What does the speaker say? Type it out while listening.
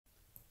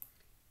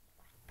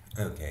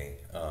Okay,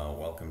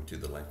 welcome to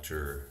the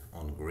lecture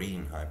on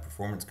green high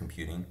performance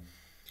computing.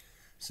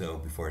 So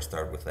before I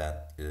start with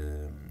that,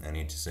 I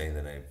need to say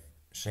that I've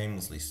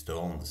shamelessly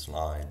stolen the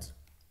slides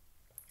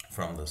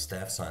from the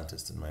staff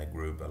scientist in my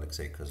group,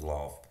 Alexey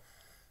Kozlov,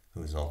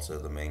 who is also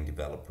the main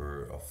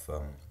developer of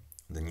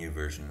the new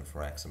version of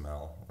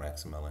RaxML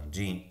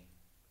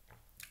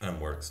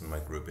and works in my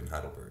group in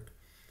Heidelberg.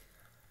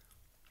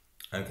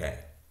 Okay,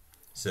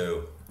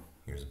 so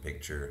here's a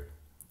picture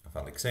of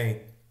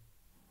Alexey.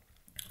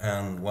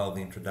 And while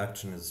the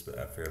introduction is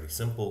fairly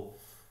simple,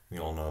 we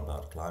all know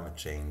about climate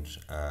change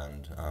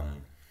and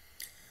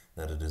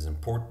that it is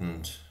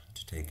important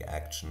to take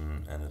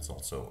action and it's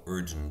also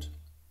urgent.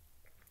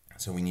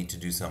 So we need to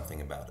do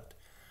something about it.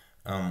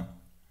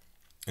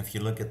 If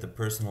you look at the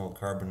personal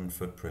carbon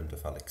footprint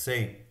of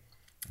Alexey,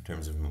 in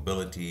terms of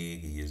mobility,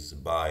 he uses a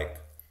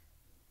bike,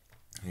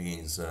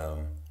 he's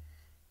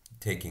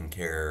taking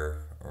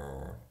care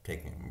or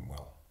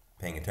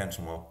paying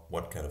attention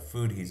what kind of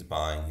food he's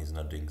buying. He's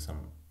not doing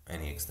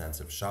any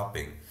extensive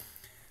shopping,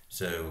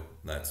 so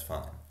that's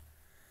fine.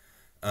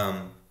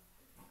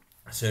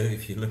 So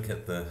if you look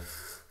at the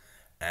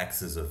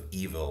axis of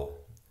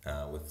evil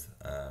with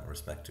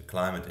respect to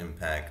climate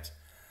impact,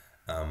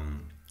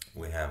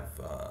 we have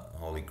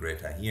Holy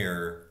Greta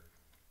here,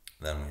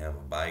 then we have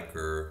a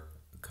biker,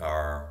 a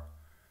car,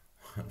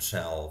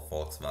 Shell,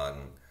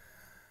 Volkswagen,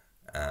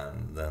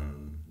 and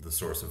then the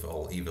source of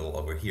all evil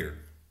over here.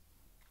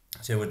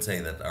 So I would say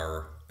that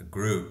our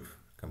group,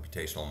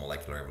 Computational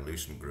Molecular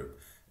Evolution group,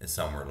 is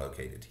somewhere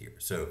located here.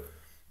 So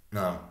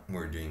now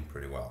we're doing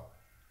pretty well.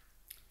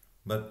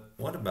 But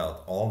what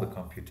about all the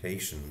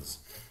computations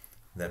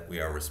that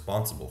we are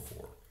responsible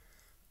for?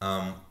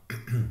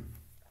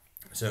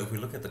 So if we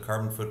look at the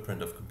carbon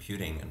footprint of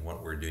computing and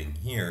what we're doing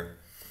here,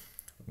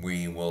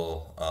 we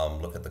will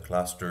look at the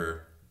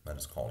cluster that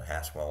is called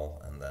Haswell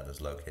and that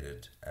is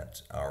located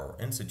at our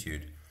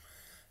institute,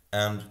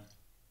 and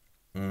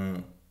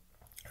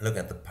look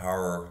at the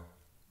power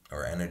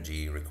or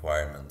energy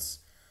requirements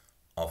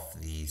of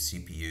the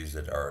CPUs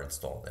that are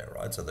installed there,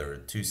 right? So there are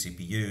two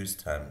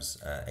CPUs times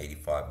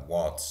 85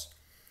 watts,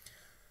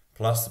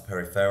 plus the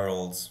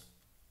peripherals,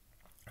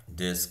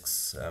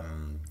 disks,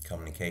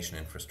 communication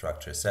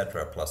infrastructure,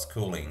 etc., plus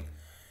cooling.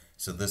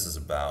 So this is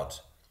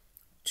about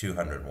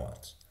 200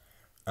 watts.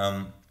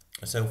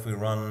 So if we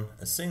run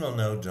a single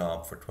node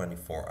job for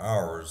 24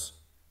 hours,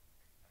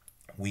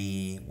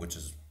 which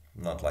is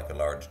not like a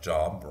large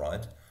job,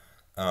 right?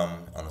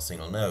 On a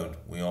single node,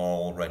 we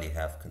already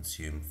have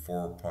consumed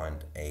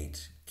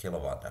 4.8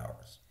 kilowatt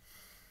hours.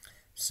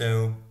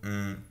 So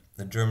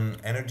the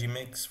German energy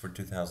mix for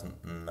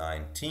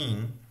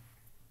 2019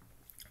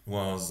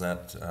 was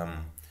that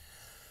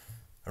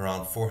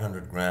around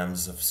 400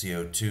 grams of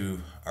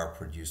CO2 are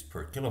produced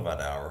per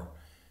kilowatt hour.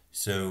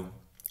 So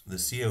the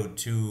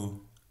CO2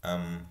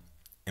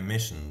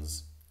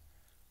 emissions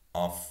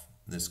of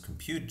this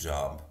compute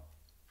job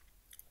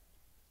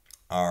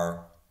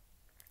are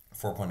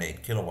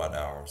 4.8 kilowatt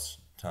hours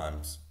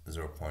times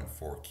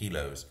 0.4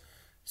 kilos.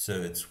 So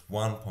it's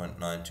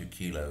 1.92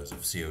 kilos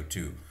of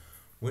CO2,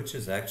 which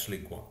is actually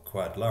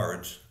quite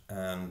large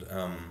and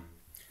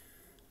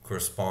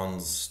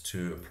corresponds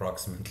to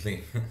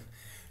approximately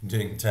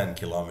doing 10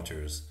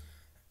 kilometers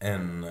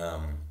in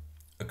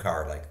a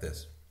car like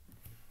this.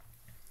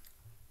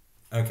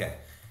 Okay,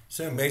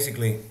 so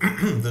basically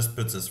this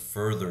puts us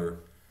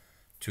further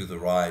to the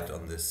right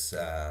on this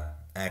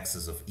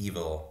axis of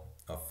evil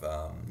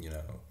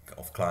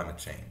of climate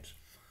change.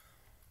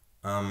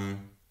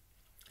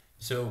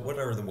 So what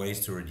are the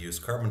ways to reduce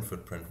carbon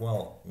footprint?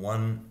 Well,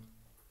 one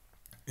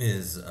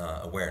is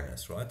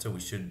awareness, right? So we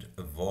should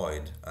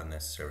avoid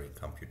unnecessary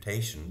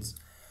computations,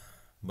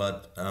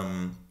 but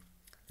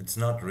it's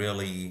not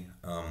really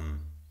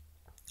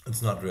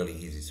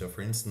easy. So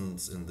for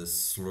instance, in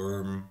this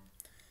Slurm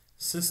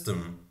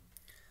system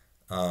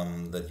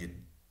that you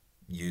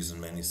use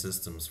in many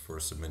systems for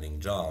submitting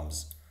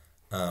jobs,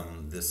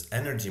 this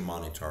energy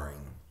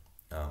monitoring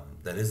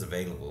that is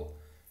available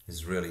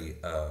is really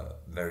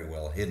very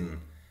well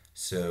hidden.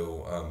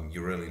 So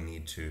you really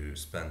need to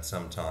spend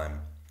some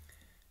time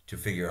to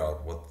figure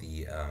out what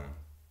the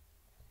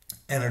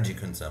energy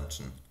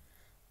consumption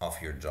of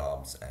your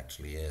jobs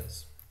actually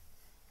is.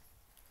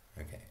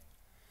 Okay,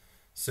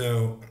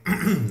 so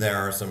there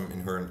are some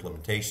inherent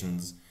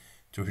limitations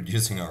to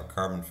reducing our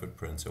carbon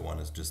footprint. So one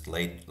is just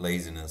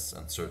laziness,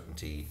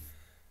 uncertainty,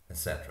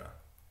 etc.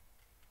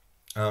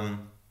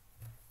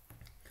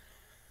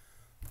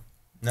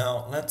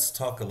 Now let's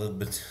talk a little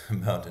bit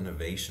about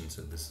innovation.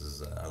 So this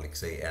is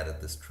Alexey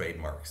added this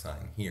trademark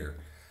sign here.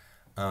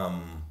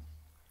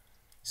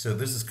 So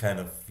this is kind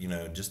of,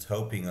 just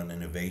hoping on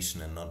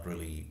innovation and not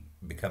really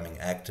becoming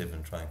active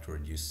and trying to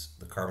reduce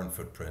the carbon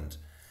footprint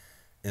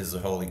is a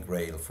holy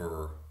grail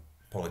for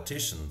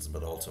politicians,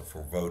 but also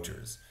for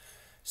voters.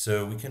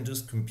 So we can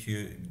just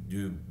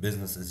do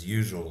business as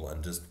usual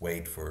and just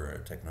wait for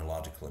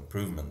technological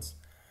improvements.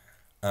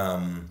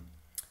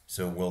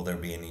 So will there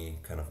be any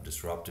kind of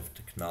disruptive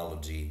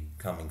technology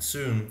coming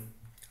soon?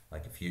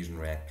 like a fusion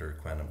reactor,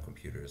 quantum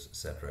computers,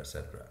 etc.,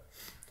 etc.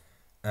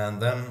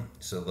 And then,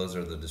 so those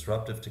are the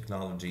disruptive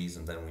technologies,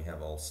 and then we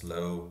have all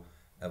slow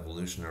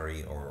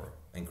evolutionary or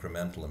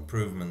incremental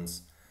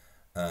improvements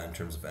in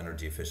terms of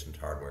energy efficient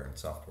hardware and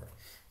software.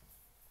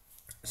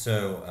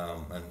 So,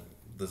 and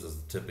this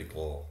is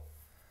typical,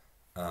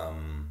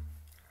 some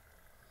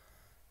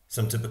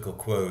typical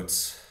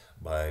quotes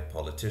by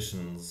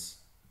politicians.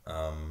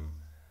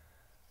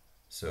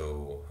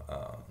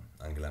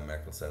 Angela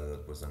Merkel said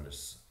that it was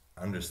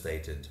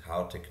understated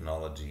how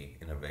technology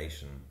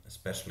innovation,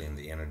 especially in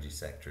the energy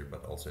sector,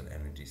 but also in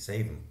energy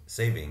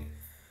saving,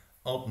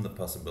 open the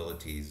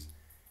possibilities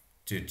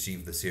to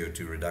achieve the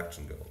CO2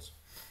 reduction goals.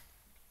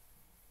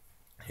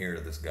 Here,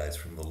 this guy's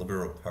from the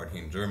Liberal Party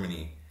in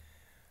Germany,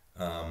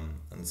 and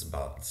it's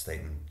about a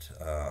statement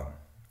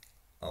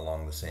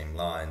along the same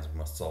lines: we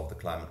must solve the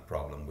climate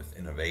problem with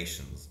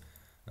innovations,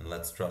 and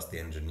let's trust the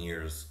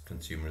engineers,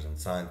 consumers, and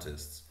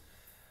scientists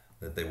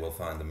that they will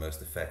find the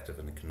most effective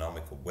and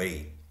economical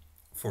way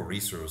for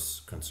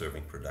resource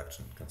conserving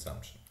production and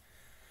consumption.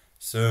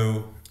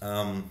 So,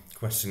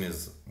 question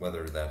is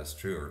whether that is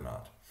true or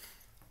not.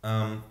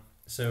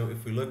 So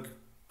if we look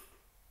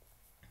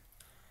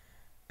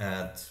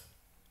at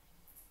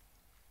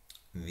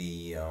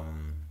the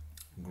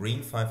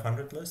Green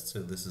 500 list, so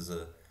this is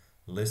a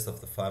list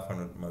of the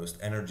 500 most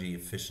energy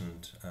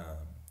efficient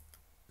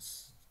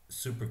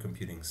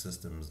supercomputing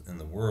systems in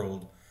the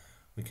world,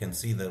 we can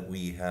see that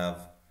we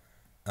have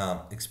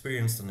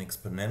experienced an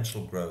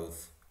exponential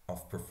growth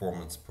of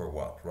performance per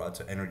watt, right?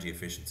 So energy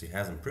efficiency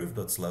has improved,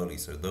 but slowly.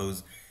 So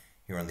those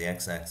here on the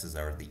x-axis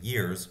are the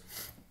years,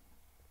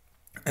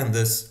 and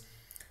this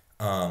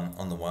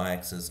on the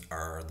y-axis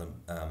are the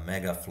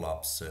mega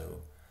flops,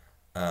 so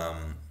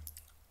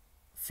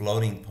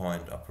floating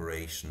point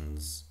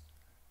operations,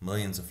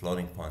 millions of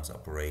floating points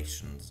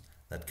operations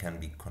that can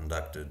be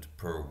conducted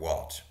per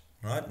watt,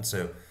 right? And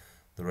so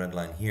the red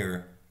line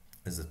here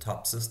is the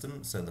top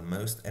system, so the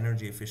most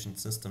energy efficient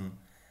system,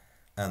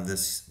 and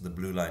the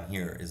blue line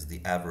here is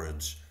the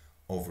average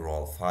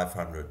overall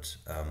 500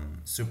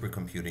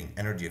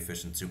 energy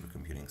efficient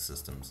supercomputing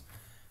systems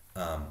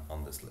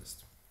on this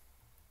list.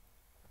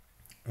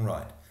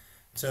 Right.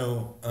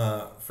 So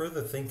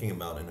further thinking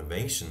about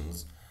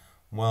innovations,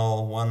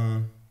 well,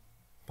 one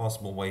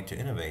possible way to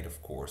innovate,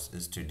 of course,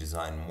 is to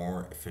design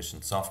more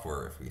efficient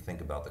software if we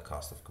think about the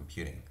cost of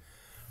computing.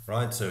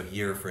 Right. So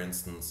here, for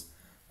instance,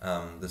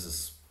 this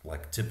is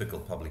like typical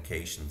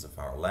publications of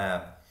our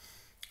lab.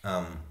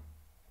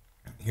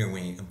 Here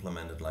we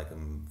implemented like a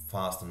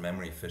fast and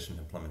memory efficient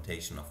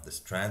implementation of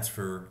this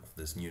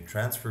new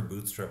transfer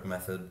bootstrap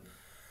method,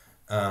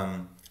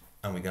 and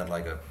we got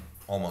like a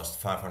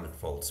almost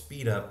 500-fold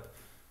speed up.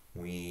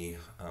 We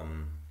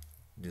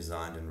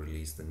designed and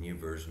released a new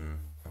version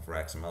of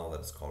RaxML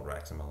that is called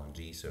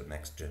RaxML-NG, so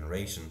next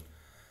generation,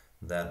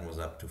 that was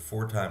up to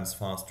 4 times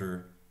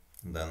faster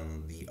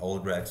than the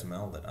old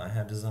RaxML that I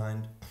had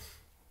designed.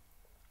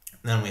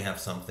 Then we have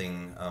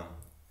something, a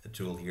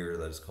tool here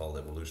that is called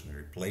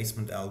evolutionary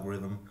replacement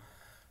algorithm,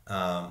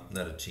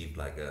 that achieved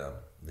like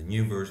the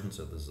new version,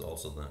 so this is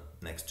also the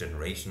next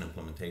generation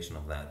implementation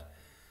of that,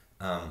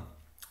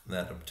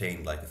 that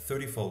obtained like a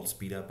 30-fold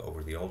speed up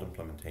over the old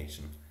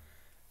implementation.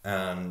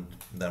 And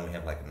then we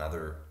have like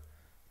another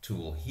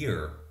tool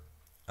here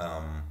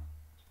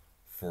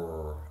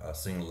for a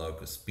single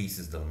locus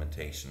species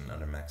delimitation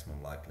under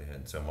maximum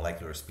likelihood, so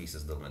molecular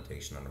species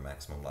delimitation under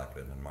maximum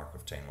likelihood and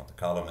Markov chain Monte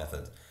Carlo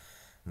method,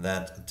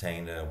 that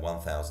attained a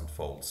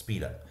 1,000-fold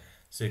speed up.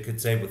 So you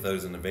could say with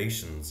those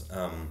innovations,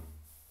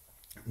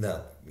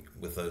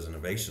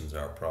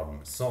 our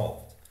problem is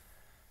solved.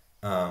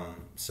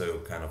 So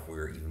kind of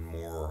we're even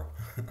more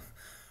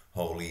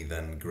holy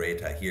than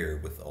Greta here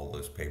with all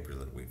those papers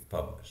that we've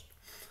published.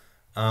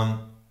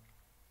 But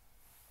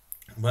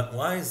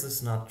why is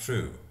this not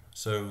true?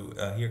 So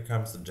here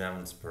comes the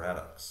Jevons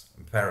paradox.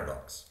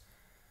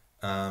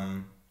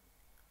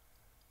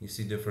 You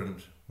see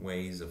different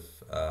ways of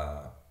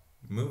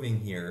moving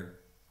here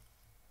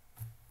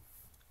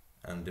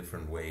and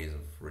different ways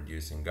of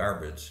reducing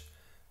garbage.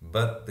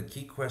 But the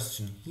key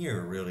question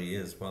here really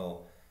is,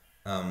 well,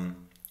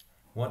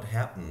 what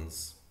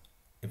happens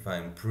if I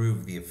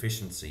improve the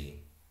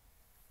efficiency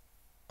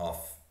of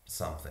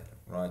something,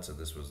 right? So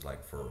this was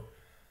like for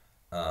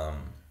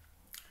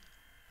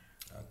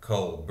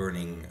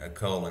burning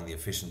coal and the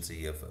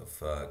efficiency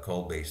of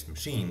coal-based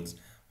machines.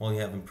 Well, you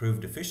have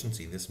improved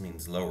efficiency. This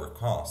means lower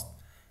cost.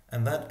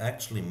 And that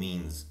actually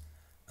means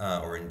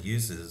or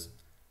induces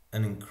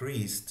an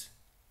increased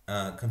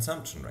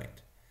consumption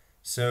rate.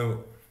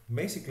 So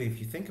basically, if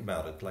you think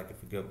about it, like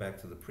if we go back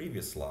to the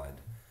previous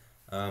slide,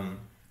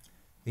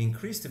 the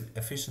increased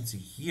efficiency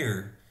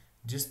here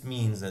just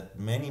means that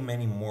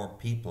many more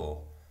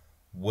people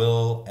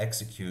will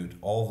execute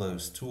all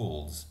those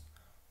tools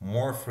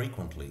more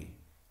frequently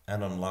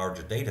and on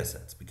larger data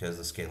sets, because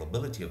the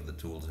scalability of the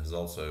tools has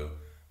also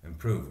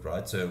improved,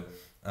 right? So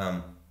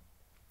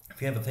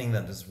if you have a thing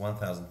that is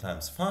 1,000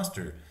 times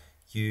faster,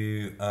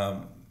 you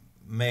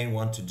may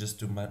want to just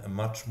do a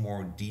much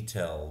more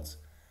detailed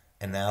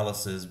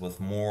analysis with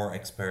more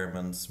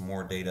experiments,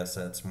 more data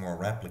sets, more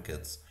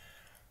replicates.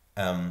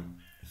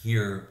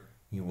 Here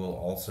you will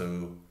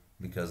also,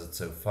 because it's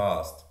so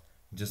fast,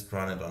 just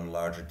run it on a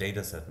larger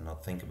data set and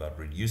not think about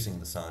reducing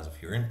the size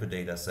of your input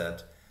data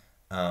set.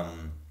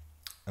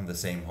 And the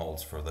same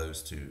holds for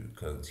those two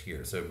codes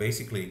here. So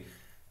basically,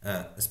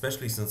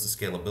 especially since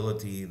the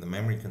scalability, the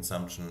memory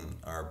consumption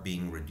are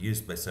being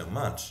reduced by so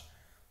much,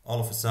 all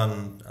of a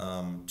sudden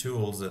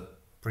tools that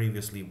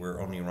previously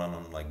were only run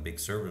on like big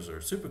servers or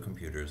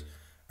supercomputers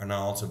are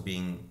now also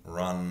being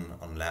run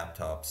on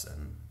laptops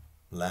and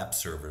lab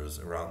servers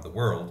around the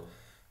world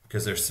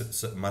because they're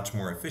so much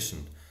more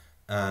efficient,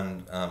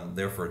 and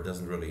therefore it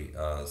doesn't really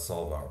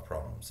solve our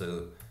problem.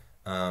 So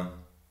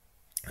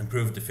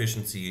improved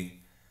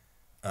efficiency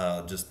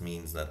just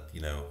means that,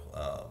 you know,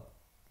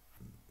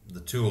 the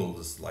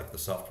tools, like the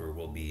software,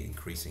 will be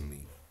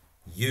increasingly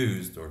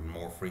used or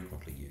more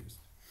frequently used.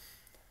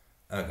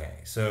 Okay,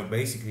 so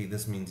basically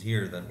this means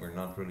here that we're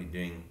not really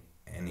doing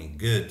any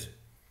good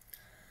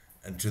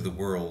to the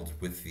world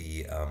with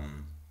the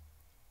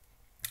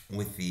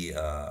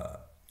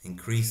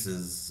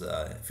increases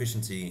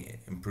efficiency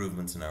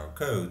improvements in our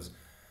codes.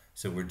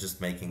 So we're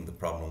just making the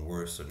problem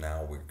worse. So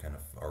now we're kind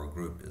of, our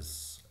group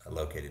is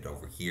located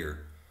over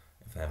here.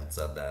 If I haven't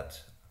said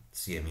that,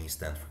 CME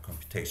stands for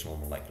Computational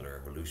Molecular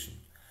Evolution.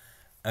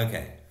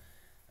 Okay,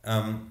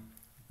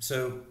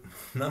 so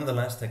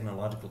nonetheless,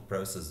 technological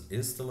process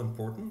is still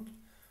important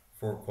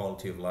for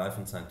quality of life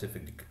and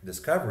scientific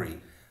discovery,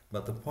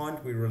 but the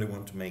point we really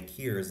want to make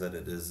here is that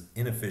it is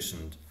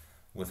inefficient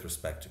with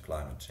respect to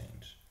climate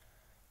change.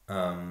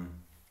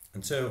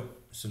 And so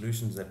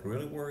solutions that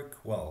really work,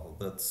 well,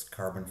 that's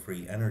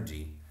carbon-free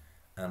energy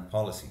and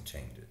policy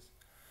changes.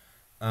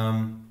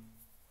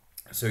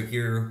 So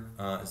here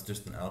is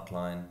just an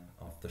outline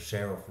of the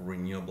share of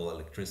renewable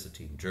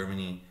electricity in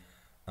Germany.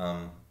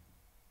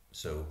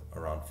 So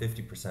around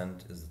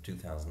 50% is the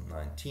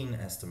 2019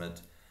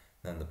 estimate.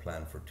 Then the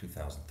plan for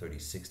 2030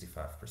 is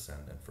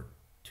 65%, and for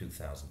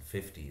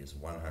 2050 is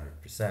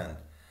 100%.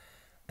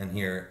 And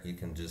here you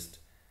can just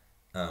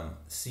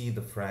see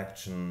the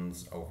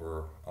fractions of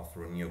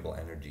renewable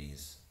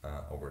energies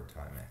over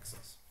time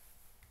axis.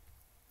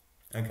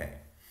 Okay,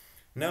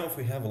 now if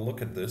we have a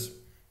look at this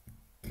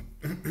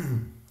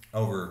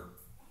over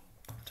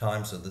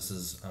time, so this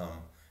is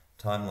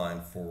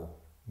timeline for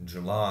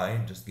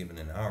July, just given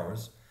in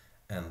hours,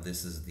 and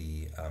this is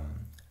the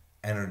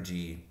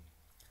energy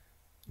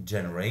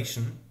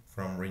generation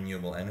from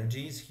renewable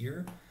energies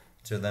here.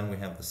 So then we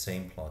have the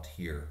same plot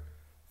here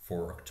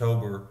for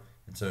October,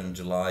 and so in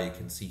July you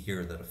can see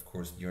here that of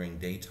course during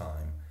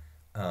daytime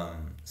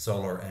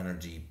solar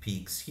energy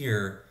peaks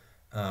here,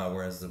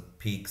 whereas the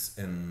peaks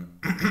in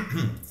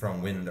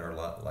from wind are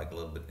like a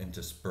little bit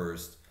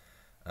interspersed.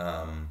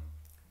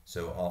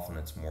 So often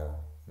it's more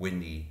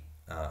windy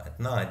at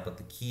night, but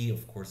the key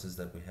of course is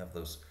that we have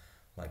those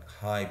like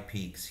high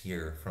peaks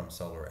here from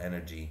solar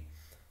energy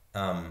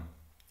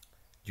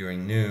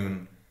during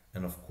noon,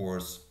 and of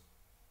course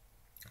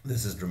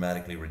this is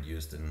dramatically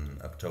reduced in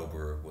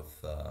October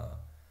with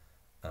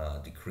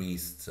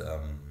decreased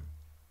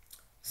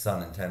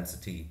sun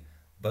intensity.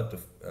 But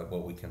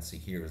what we can see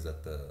here is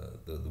that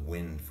the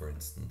wind, for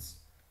instance,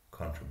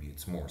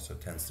 contributes more, so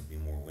it tends to be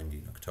more windy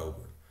in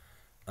October.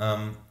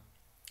 And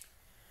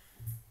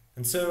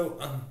so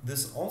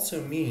this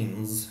also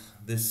means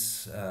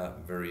this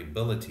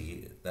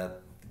variability,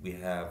 that we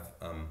have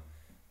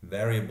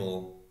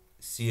variable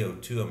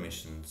CO2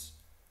 emissions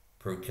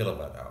per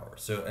kilowatt hour.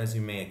 So as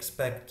you may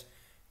expect,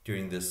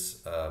 during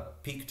this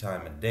peak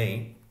time of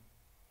day,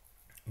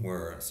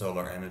 where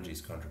solar energy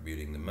is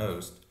contributing the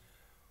most,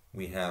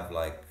 we have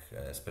like,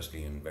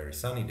 especially in very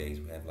sunny days,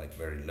 we have like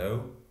very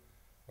low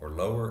or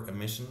lower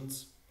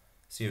emissions,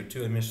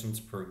 CO2 emissions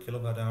per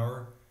kilowatt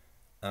hour.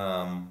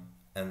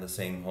 And the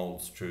same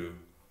holds true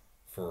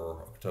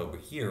for October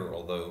here,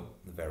 although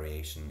the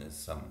variation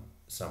is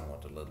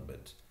somewhat a little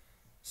bit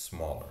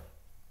smaller.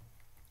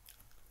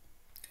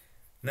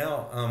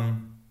 Now,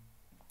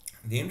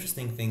 the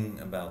interesting thing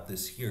about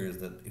this here is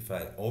that if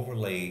I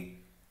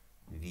overlay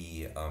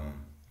the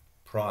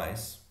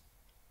price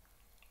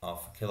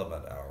of a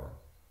kilowatt hour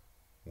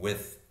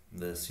with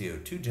the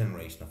CO2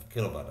 generation of a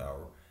kilowatt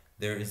hour,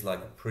 there is like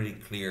a pretty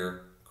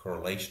clear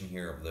correlation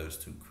here of those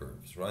two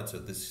curves, right? So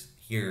this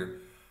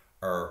here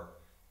are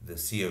the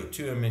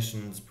CO2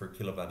 emissions per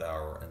kilowatt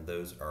hour, and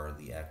those are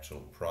the actual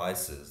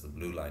prices. The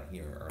blue line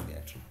here are the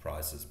actual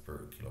prices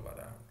per kilowatt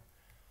hour.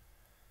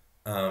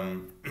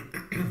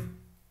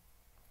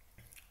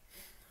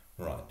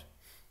 Right.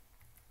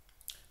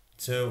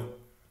 So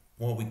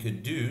what we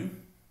could do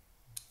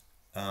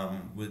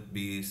would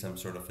be some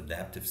sort of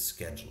adaptive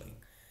scheduling.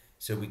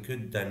 So we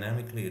could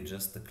dynamically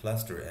adjust the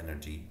cluster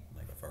energy,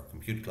 like of our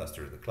compute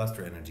cluster, the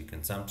cluster energy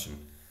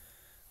consumption,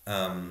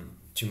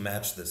 to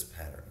match this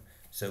pattern.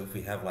 So if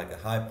we have like a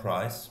high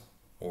price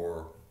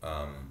or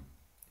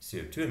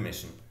CO2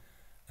 emission,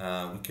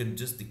 we could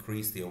just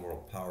decrease the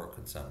overall power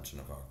consumption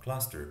of our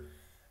cluster.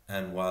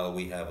 And while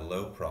we have a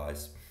low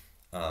price,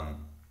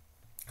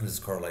 this is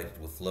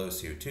correlated with low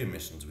CO2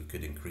 emissions, we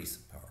could increase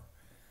the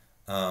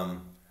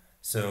power.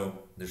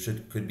 So there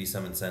could be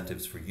some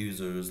incentives for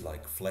users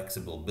like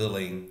flexible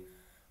billing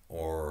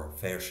or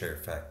fair share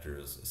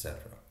factors,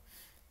 etc.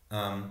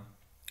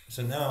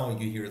 So now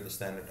you hear the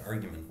standard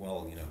argument,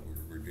 well,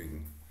 we're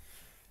doing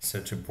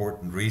such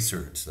important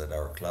research that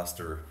our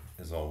cluster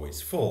is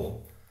always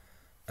full.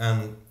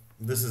 And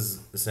this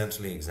is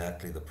essentially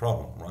exactly the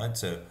problem, right?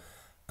 So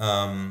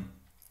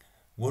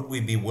would we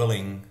be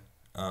willing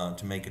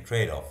to make a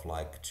trade-off,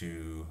 like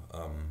to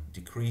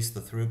decrease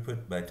the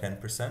throughput by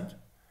 10%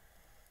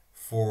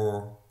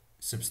 for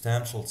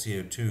substantial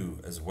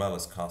CO2 as well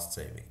as cost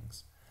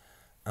savings?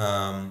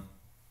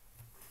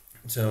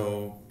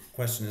 So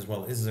question is,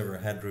 well, is there a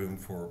headroom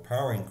for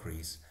power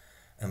increase?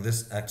 And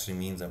this actually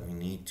means that we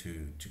need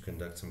to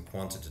conduct some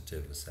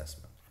quantitative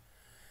assessment.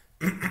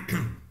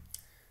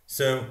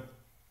 So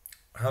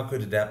how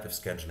could adaptive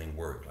scheduling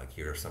work? Like,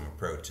 here are some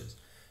approaches.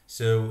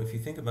 So if you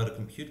think about a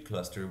compute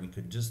cluster, we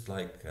could just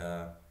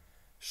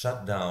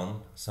shut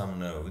down some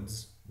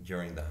nodes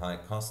during the high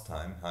cost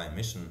time, high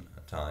emission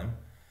time,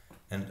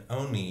 and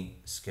only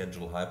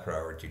schedule high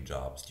priority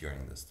jobs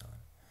during this time.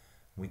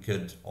 We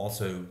could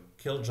also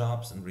kill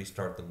jobs and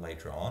restart them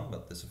later on,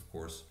 but this of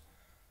course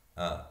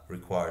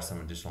requires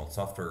some additional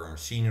software or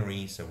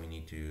machinery, so we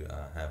need to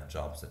have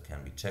jobs that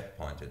can be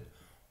checkpointed,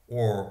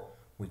 or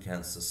we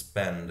can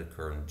suspend the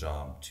current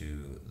job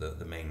to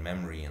the main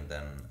memory and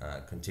then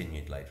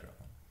continue it later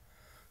on.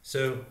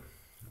 So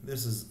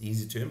this is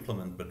easy to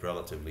implement but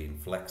relatively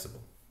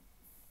inflexible.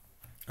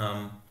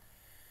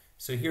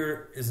 So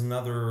here is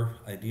another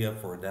idea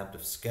for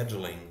adaptive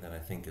scheduling that I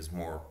think is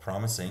more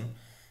promising.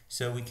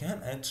 So we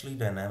can actually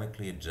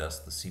dynamically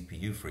adjust the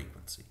CPU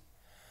frequency.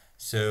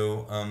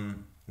 So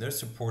there's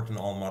support in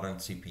all modern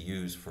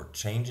CPUs for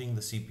changing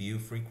the CPU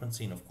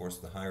frequency, and of course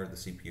the higher the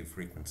CPU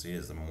frequency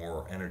is, the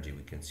more energy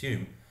we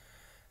consume.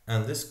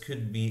 And this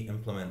could be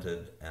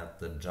implemented at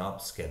the job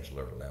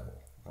scheduler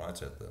level, right?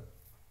 So at the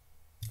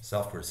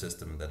software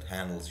system that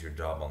handles your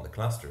job on the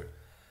cluster.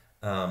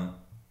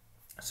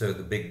 So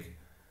the big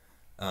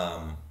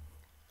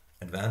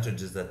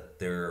advantage is that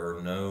there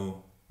are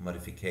no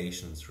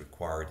modifications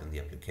required in the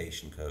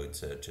application code,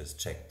 such as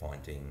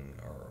checkpointing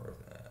or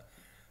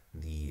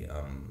the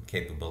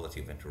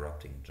capability of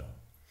interrupting a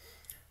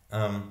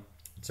job.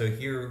 So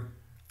here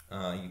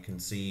you can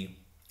see,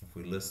 if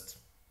we list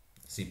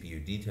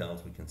CPU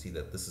details, we can see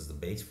that this is the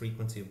base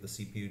frequency of the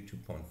CPU,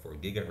 2.4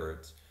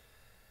 gigahertz.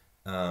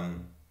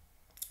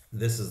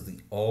 This is the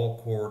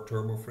all-core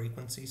turbo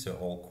frequency, so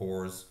all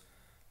cores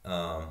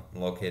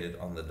located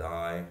on the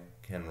die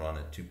can run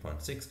at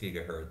 2.6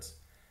 gigahertz,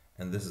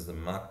 and this is the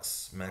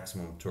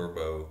maximum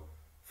turbo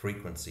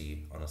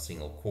frequency on a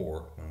single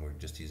core when we're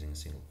just using a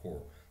single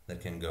core, that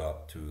can go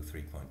up to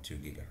 3.2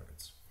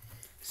 gigahertz.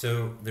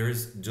 So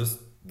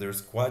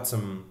there's quite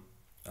some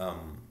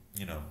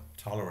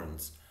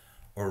tolerance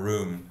or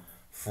room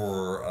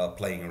for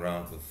playing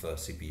around with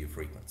CPU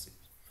frequencies.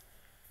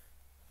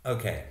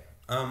 Okay.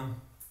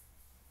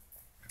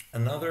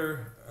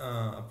 Another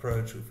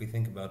approach, if we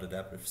think about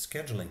adaptive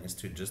scheduling, is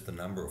to adjust the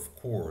number of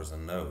cores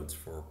and nodes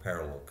for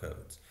parallel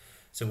codes.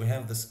 So we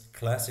have this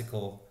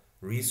classical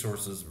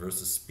resources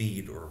versus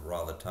speed, or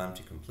rather time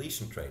to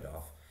completion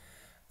trade-off.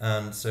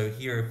 And so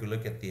here, if we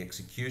look at the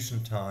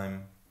execution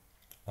time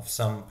of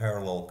some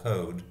parallel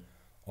code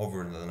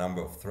over the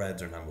number of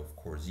threads or number of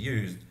cores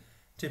used,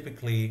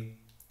 typically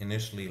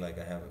initially,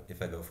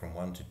 if I go from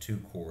 1 to 2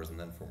 cores and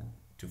then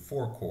to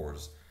 4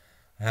 cores,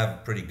 I have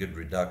a pretty good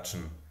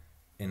reduction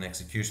in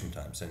execution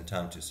time, so in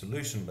time to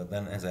solution. But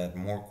then as I add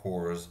more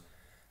cores,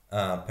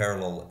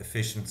 parallel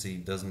efficiency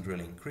doesn't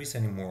really increase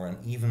anymore.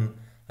 And even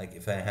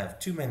if I have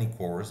too many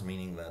cores,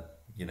 meaning that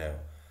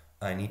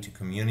I need to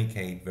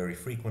communicate very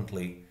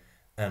frequently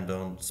and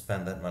don't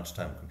spend that much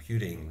time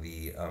computing,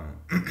 the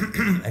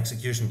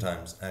execution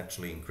times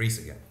actually increase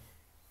again.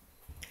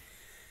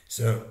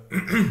 So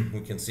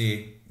we can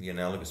see the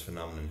analogous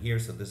phenomenon here.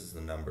 So this is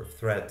the number of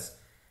threads,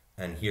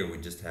 and here we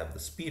just have the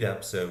speed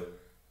up. So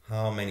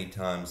how many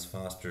times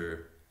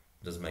faster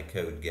does my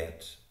code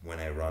get when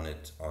I run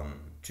it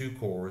on 2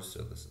 cores?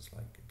 So this is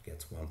it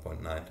gets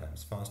 1.9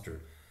 times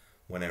faster.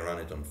 When I run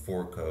it on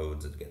 4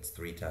 codes, it gets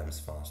 3 times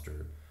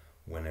faster.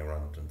 When I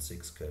run it on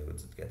 6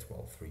 codes, it gets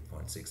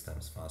 3.6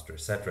 times faster,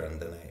 etc. And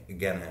then I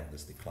again have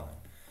this decline.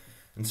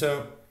 And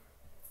so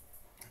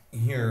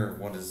here,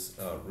 what is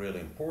really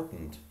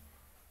important,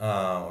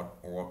 or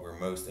what we're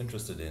most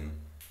interested in,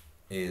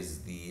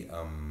 is the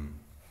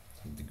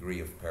degree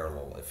of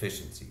parallel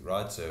efficiency,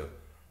 right? So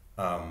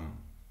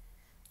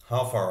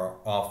how far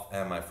off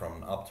am I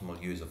from an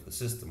optimal use of the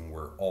system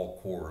where all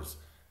cores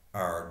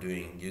are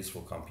doing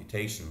useful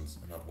computations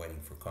and not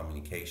waiting for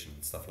communication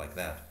and stuff like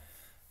that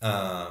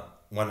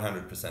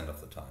 100% of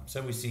the time.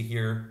 So we see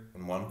here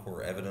in one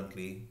core,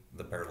 evidently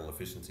the parallel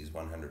efficiency is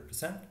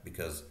 100%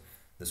 because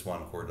this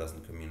one core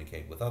doesn't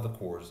communicate with other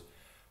cores.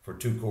 For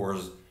 2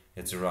 cores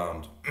it's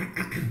around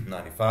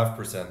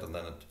 95%, and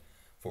then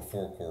for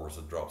 4 cores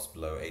it drops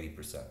below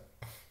 80%.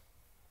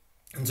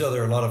 And so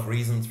there are a lot of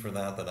reasons for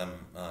that that I'm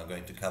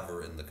going to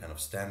cover in the kind of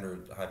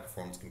standard high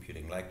performance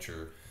computing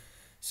lecture.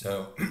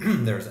 So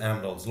there's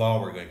Amdahl's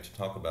law, we're going to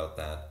talk about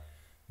that.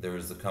 There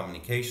is the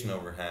communication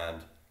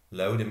overhead,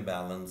 load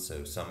imbalance,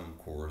 so some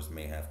cores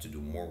may have to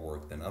do more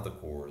work than other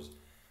cores,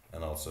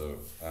 and also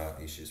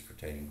issues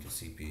pertaining to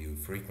CPU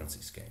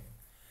frequency scaling.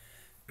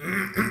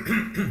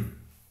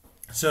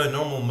 So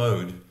normal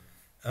mode,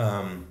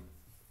 normal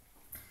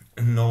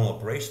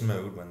operation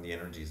mode, when the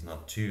energy is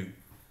not too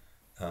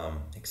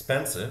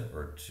expensive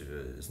or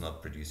is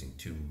not producing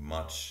too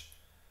much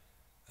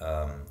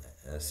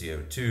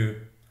CO2,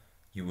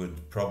 you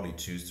would probably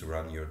choose to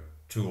run your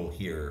tool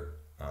here,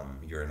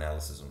 your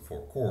analysis on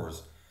 4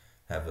 cores,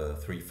 have a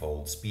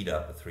threefold speed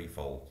up, a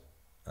threefold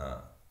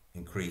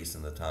decrease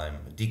in the time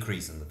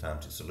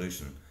to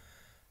solution,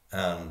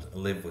 and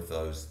live with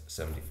those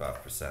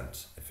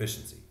 75%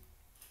 efficiency.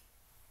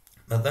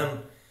 But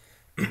then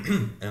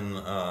in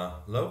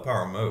low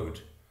power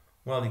mode,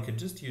 well, you could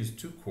just use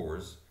 2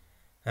 cores,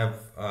 have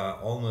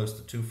almost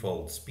a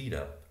 2-fold speed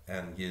up,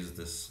 and use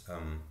this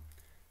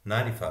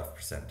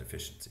 95%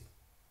 efficiency,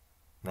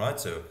 right?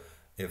 So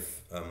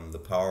if the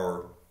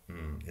power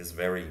is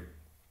very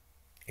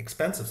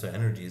expensive, so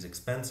energy is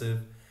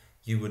expensive,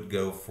 you would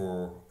go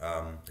for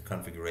the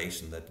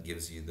configuration that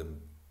gives you the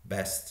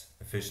best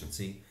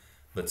efficiency,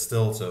 but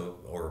still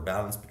or a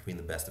balance between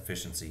the best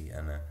efficiency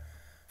and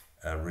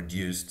a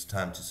reduced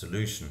time to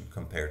solution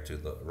compared to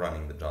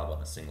running the job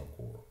on a single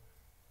core.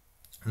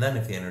 And then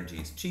if the energy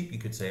is cheap, you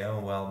could say, oh,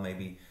 well,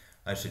 maybe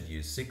I should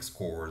use 6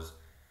 cores,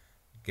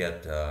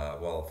 get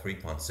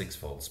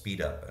 3.6-fold speed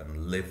up,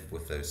 and live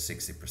with those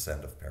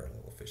 60% of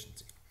parallel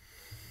efficiency.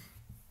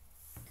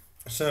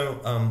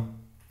 So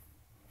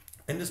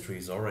industry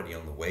is already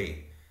on the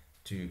way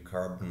to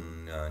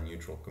carbon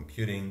neutral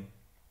computing.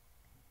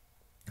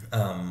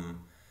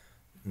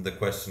 The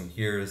question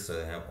here is,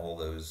 have all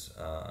those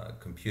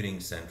computing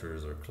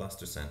centers or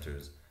cluster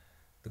centers.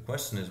 The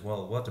question is,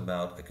 well, what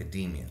about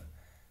academia?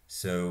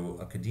 So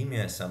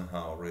academia is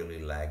somehow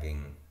really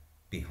lagging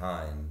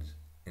behind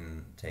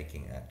in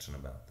taking action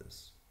about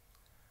this.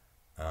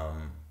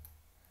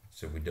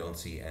 So we don't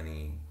see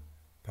any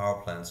power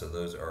plants. So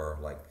those are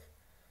like,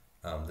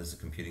 this is a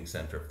computing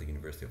center of the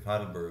University of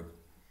Heidelberg.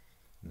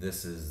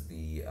 This is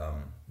the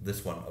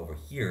this one over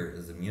here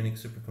is the Munich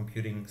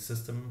supercomputing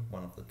system,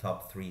 one of the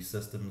top 3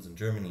 systems in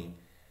Germany.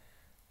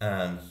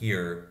 And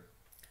here,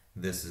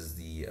 this is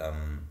the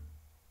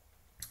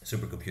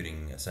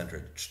supercomputing center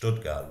at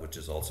Stuttgart, which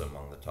is also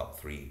among the top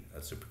 3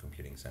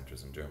 supercomputing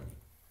centers in Germany.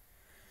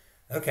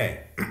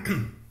 Okay,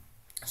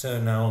 so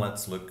now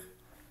let's look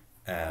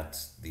at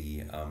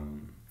the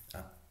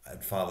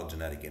at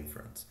phylogenetic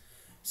inference.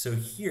 So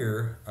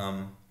here,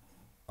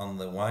 on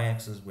the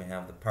y-axis, we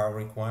have the power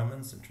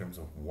requirements in terms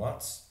of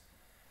watts,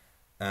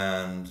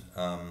 and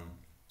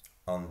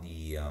on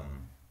the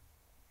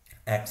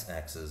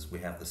x-axis, we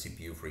have the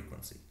CPU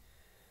frequency.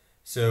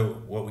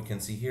 So what we can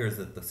see here is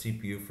that the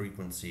CPU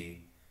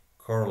frequency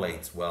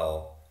correlates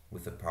well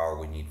with the power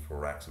we need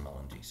for Raxum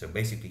LNG. So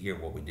basically here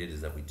what we did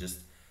is that we just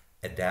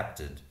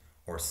adapted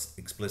or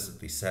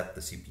explicitly set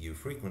the CPU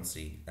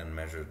frequency and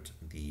measured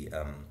the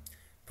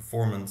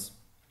performance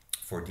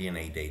for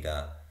DNA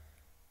data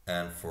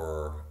and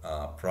for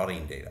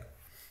protein data.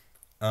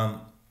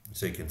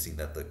 So you can see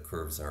that the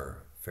curves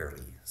are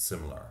fairly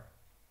similar.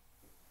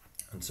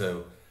 And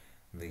so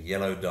the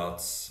yellow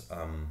dots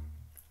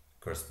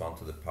correspond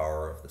to the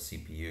power of the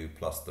CPU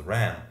plus the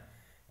RAM,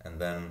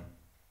 and then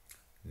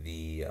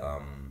the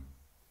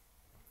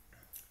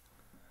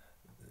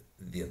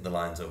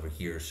lines over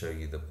here show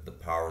you the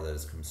power that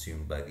is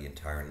consumed by the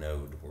entire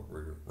node where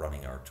we're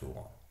running our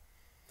tool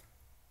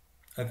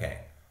on. Okay,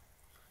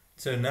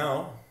 so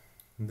now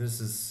this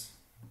is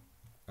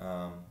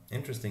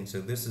interesting. So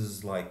this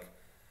is like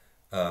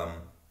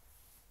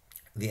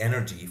the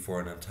energy for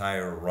an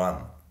entire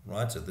run,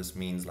 right? So this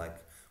means like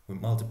we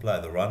multiply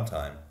the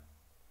runtime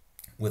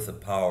with the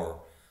power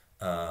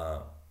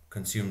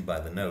consumed by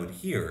the node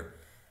here,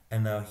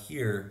 and now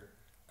here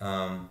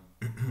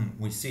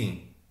we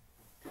see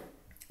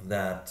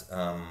that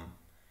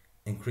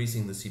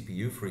increasing the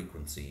CPU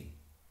frequency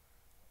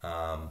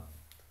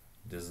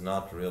does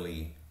not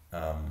really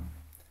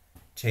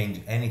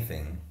change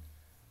anything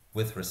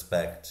with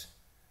respect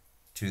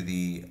to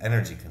the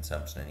energy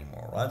consumption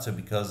anymore, right? So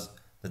because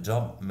the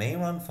job may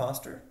run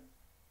faster,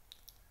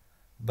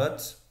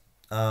 but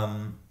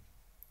on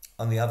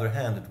the other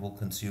hand, it will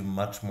consume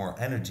much more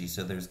energy.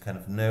 So there's kind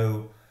of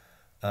no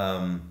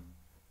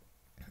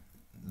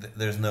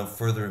there's no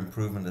further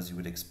improvement as you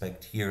would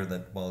expect here,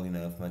 that, well, you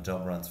know, if my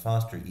job runs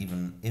faster,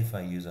 even if I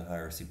use a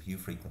higher CPU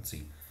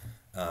frequency,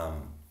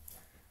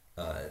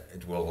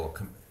 it will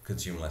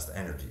consume less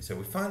energy. So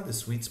we find the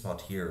sweet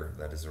spot here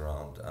that is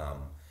around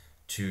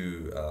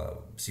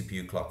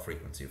CPU clock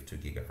frequency of 2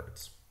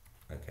 gigahertz.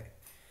 Okay.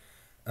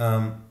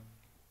 And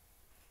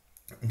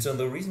so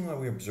the reason why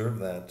we observe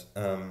that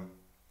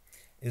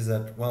is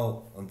that,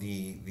 well,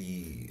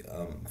 the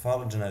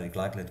phylogenetic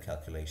likelihood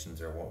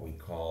calculations are what we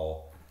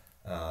call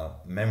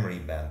memory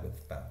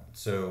bandwidth bound.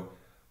 So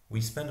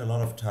we spend a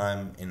lot of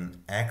time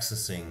in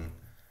accessing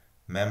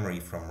memory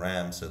from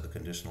RAM, so the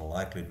conditional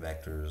likelihood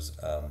vectors,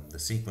 the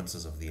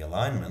sequences of the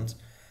alignment,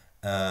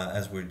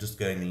 as we're just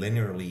going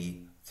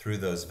linearly through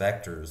those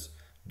vectors,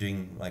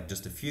 doing like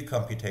just a few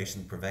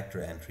computations per vector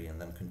entry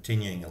and then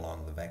continuing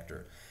along the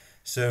vector.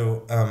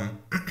 So,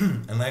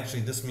 and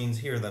actually this means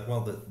here that,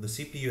 well, the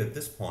CPU at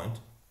this point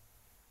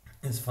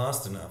is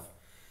fast enough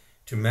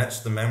to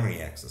match the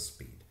memory access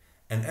speed.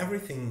 And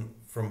everything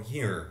from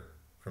here,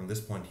 from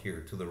this point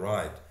here to the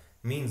right,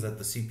 means that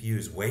the CPU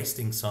is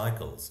wasting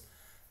cycles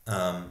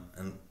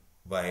and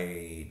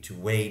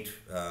waiting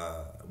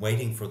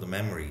for the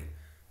memory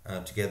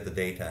to get the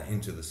data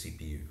into the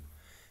CPU.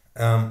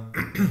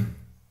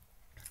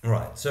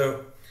 Right,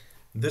 so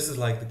this is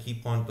like the key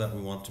point that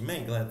we want to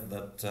make,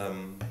 that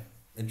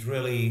it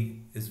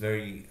really is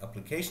very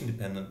application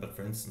dependent, but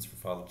for instance for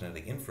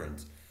phylogenetic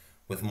inference,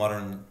 with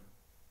modern,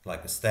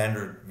 like a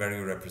standard, very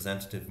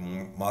representative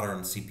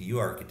modern CPU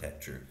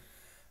architecture,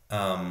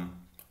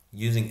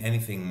 using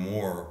anything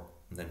more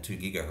than 2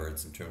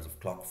 gigahertz in terms of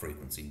clock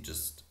frequency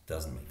just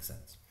doesn't make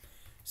sense.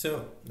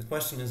 So the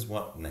question is,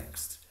 what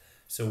next?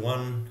 So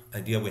one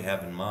idea we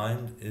have in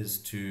mind is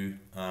to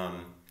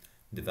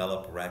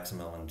develop a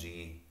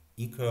RAXML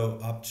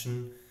eco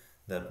option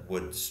that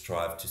would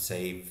strive to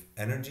save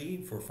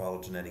energy for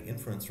phylogenetic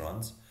inference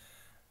runs.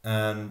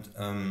 And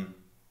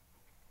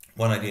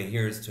one idea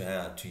here is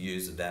to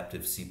use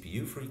adaptive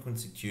CPU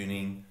frequency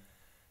tuning,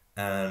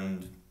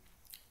 and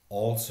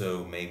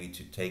also maybe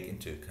to take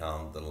into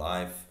account the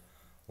live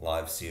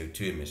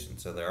CO2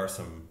 emissions. So there are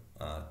some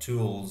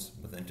tools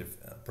with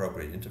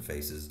appropriate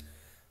interfaces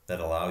that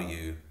allow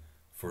you,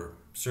 for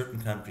certain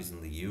countries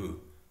in the EU,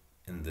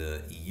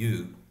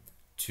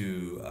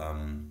 to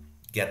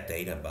get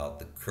data about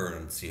the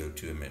current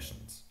CO2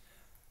 emissions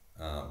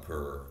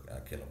per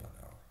kilowatt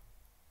hour.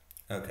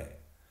 Okay,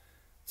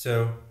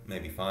 so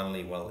maybe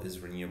finally, well, is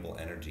renewable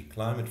energy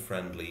climate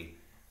friendly?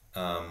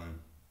 Here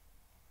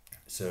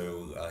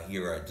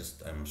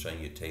I'm showing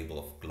you a table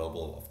of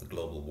the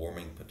global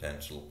warming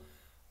potential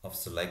of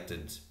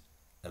selected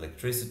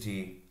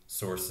electricity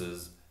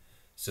sources.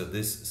 So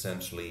this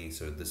essentially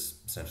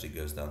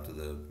goes down to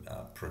the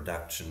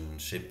production,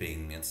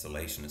 shipping,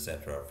 installation,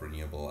 etc. of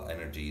renewable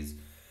energies.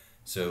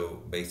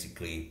 So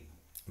basically,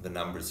 the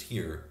numbers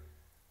here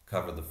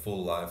cover the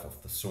full life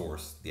of the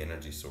source, the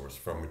energy source,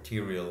 from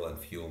material and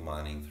fuel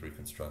mining through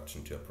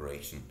construction to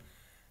operation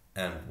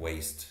and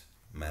waste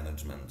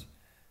management.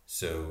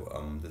 So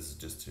this is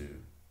just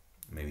to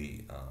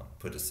maybe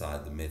put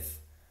aside the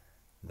myth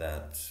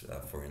that,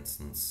 for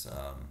instance,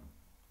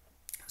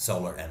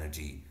 solar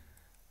energy,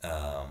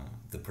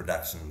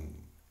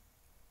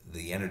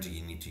 the energy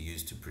you need to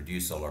use to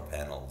produce solar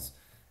panels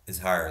is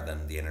higher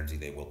than the energy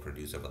they will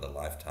produce over the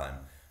lifetime.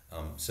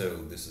 So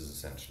this is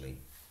essentially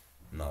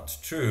not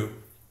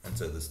true, and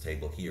so this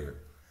table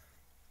here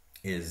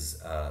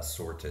is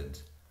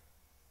sorted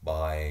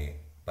by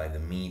the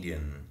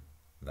median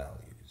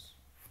values.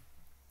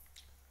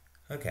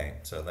 Okay,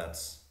 so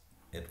that's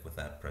it with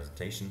that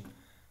presentation.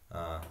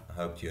 I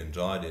hope you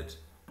enjoyed it,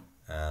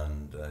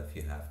 and if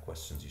you have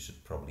questions, you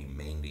should probably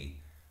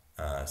mainly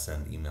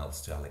send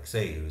emails to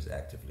Alexey, who is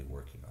actively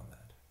working on that.